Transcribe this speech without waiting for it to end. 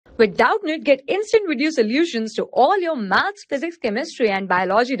With Doubtnut, get instant video solutions to all your maths, physics, chemistry, and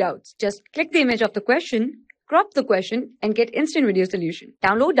biology doubts. Just click the image of the question, crop the question, and get instant video solution.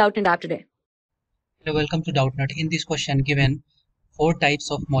 Download Doubtnut app today. Hello, welcome to Doubtnut. In this question, given 4 types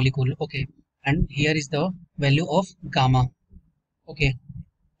of molecule. Okay, and here is the value of gamma. Okay,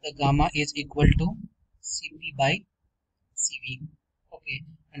 the gamma is equal to Cp by Cv. Okay,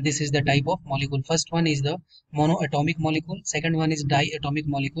 and this is the type of molecule. First one is the monoatomic molecule. Second one is diatomic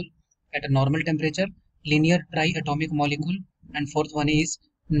molecule at a normal temperature, linear triatomic molecule, and fourth one is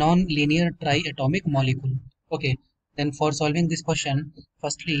non-linear triatomic molecule. Okay, then for solving this question,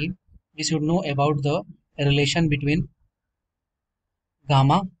 firstly we should know about the relation between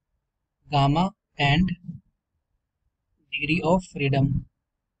gamma and degree of freedom.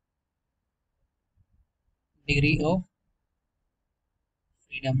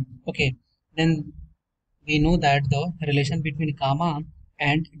 Okay, then we know that the relation between gamma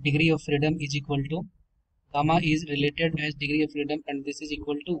and degree of freedom is equal to, gamma is related as degree of freedom, and this is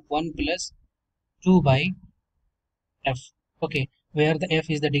equal to 1 plus 2 by f. Okay, where the f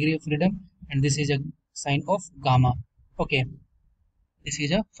is the degree of freedom and this is a sign of gamma. Okay, this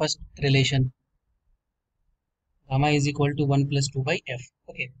is a first relation. Gamma is equal to 1 plus 2 by f.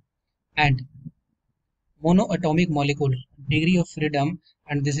 Okay, and monoatomic molecule, degree of freedom,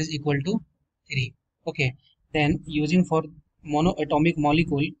 and this is equal to 3. Okay, then using for monoatomic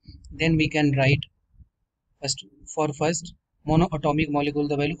molecule, then we can write first monoatomic molecule,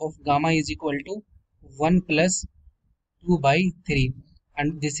 the value of gamma is equal to 1 plus 2 by 3,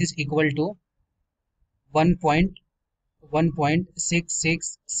 and this is equal to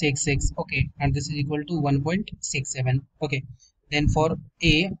 1.6666. Okay, and this is equal to 1.67. Okay, then for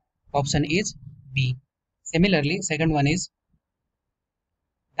A, option is B. Similarly, second one is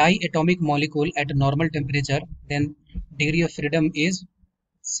diatomic molecule at normal temperature, then degree of freedom is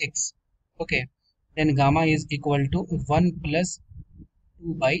 6. Okay, then gamma is equal to 1 plus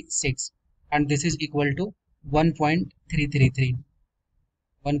 2 by 6, and this is equal to 1.333.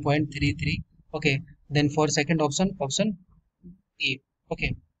 1.33. Okay, then for second option, option A.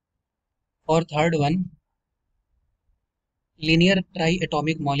 Okay, for third one, linear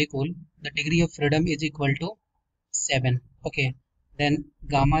triatomic molecule, the degree of freedom is equal to 7. Okay, then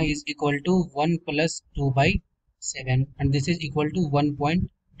gamma is equal to 1 plus 2 by 7, and this is equal to 1.28.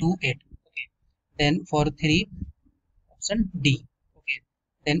 Okay, then for 3, option D. Okay,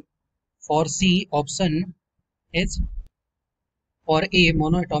 then for C, option is for A,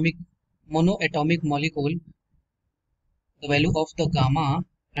 monoatomic molecule, the value of the gamma,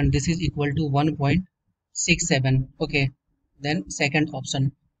 and this is equal to 1.67. Okay, then second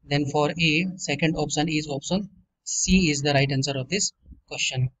option. Then for A, second option is option C is the right answer of this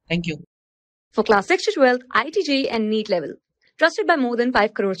question. Thank you. For class 6 to 12, IIT JEE and NEET level. Trusted by more than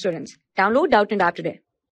 5 crore students. Download Doubtnut app today.